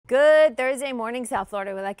Good Thursday morning, South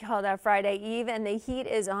Florida. We like to call that Friday Eve, and the heat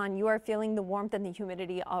is on. You are feeling the warmth and the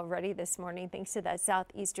humidity already this morning thanks to that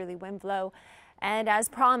southeasterly wind flow. And as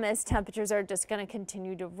promised, temperatures are just going to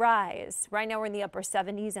continue to rise. Right now we're in the upper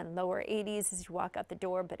 70s and lower 80s as you walk out the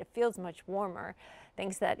door, but it feels much warmer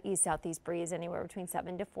thanks to that east-southeast breeze, anywhere between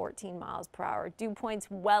 7 to 14 miles per hour. Dew points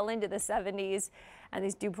well into the 70s, and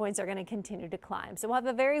these dew points are going to continue to climb. So we'll have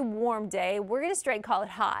a very warm day. We're going to straight call it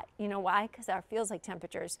hot. You know why? Because our feels like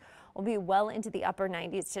temperatures will be well into the upper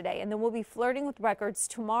 90s today, and then we'll be flirting with records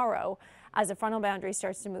tomorrow as the frontal boundary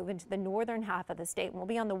starts to move into the northern half of the state, and we'll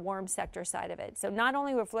be on the warm sector side of it. So not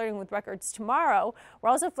only we're flirting with records tomorrow, we're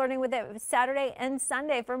also flirting with it Saturday and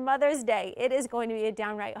Sunday for Mother's Day. It is going to be a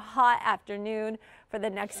downright hot afternoon for the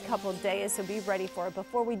next couple days, so be ready for it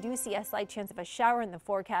before we do see a slight chance of a shower in the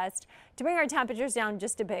forecast to bring our temperatures down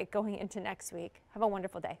just a bit going into next week. Have a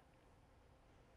wonderful day.